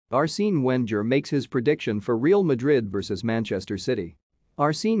Arsene Wenger makes his prediction for Real Madrid vs Manchester City.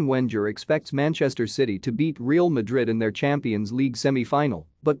 Arsene Wenger expects Manchester City to beat Real Madrid in their Champions League semi-final,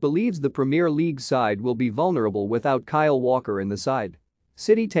 but believes the Premier League side will be vulnerable without Kyle Walker in the side.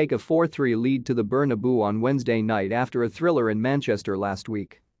 City take a 4-3 lead to the Bernabeu on Wednesday night after a thriller in Manchester last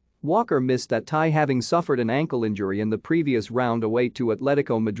week. Walker missed that tie, having suffered an ankle injury in the previous round away to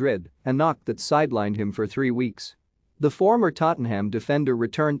Atletico Madrid, a knock that sidelined him for 3 weeks. The former Tottenham defender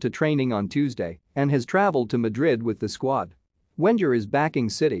returned to training on Tuesday and has traveled to Madrid with the squad. Wenger is backing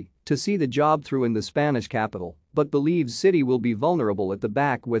City to see the job through in the Spanish capital, but believes City will be vulnerable at the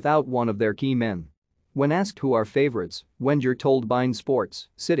back without one of their key men. When asked who are favourites, Wenger told beIN Sports,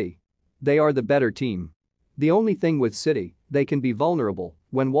 "City. They are the better team. The only thing with City, they can be vulnerable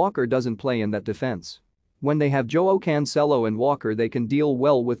when Walker doesn't play in that defence. When they have Joao Cancelo and Walker, they can deal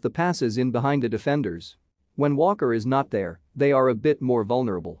well with the passes in behind the defenders. When Walker is not there, they are a bit more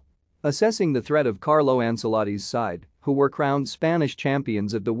vulnerable." Assessing the threat of Carlo Ancelotti's side, who were crowned Spanish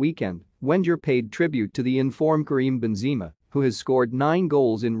champions at the weekend, Wenger paid tribute to the informed Karim Benzema, who has scored 9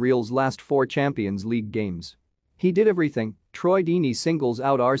 goals in Real's last 4 Champions League games. "He did everything." Troy Deeney singles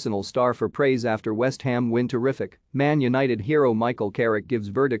out Arsenal star for praise after West Ham win. Terrific. Man United hero Michael Carrick gives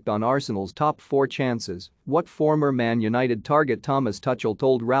verdict on Arsenal's top 4 chances. What former Man United target Thomas Tuchel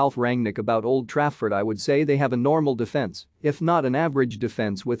told Ralph Rangnick about Old Trafford. "I would say they have a normal defense, if not an average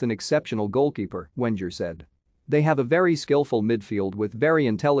defense with an exceptional goalkeeper," Wenger said. "They have a very skillful midfield with very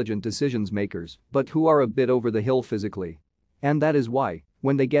intelligent decisions makers, but who are a bit over the hill physically. And that is why,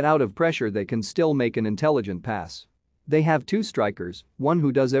 when they get out of pressure, they can still make an intelligent pass. They have 2 strikers, one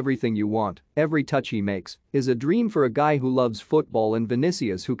who does everything you want, every touch he makes is a dream for a guy who loves football, and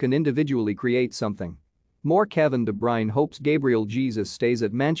Vinicius who can individually create something more." Kevin De Bruyne hopes Gabriel Jesus stays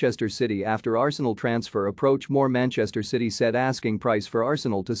at Manchester City after Arsenal transfer approach. More Manchester City set asking price for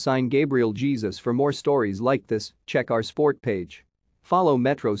Arsenal to sign Gabriel Jesus. For more stories like this, check our sport page. Follow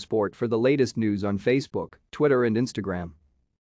Metro Sport for the latest news on Facebook, Twitter and Instagram.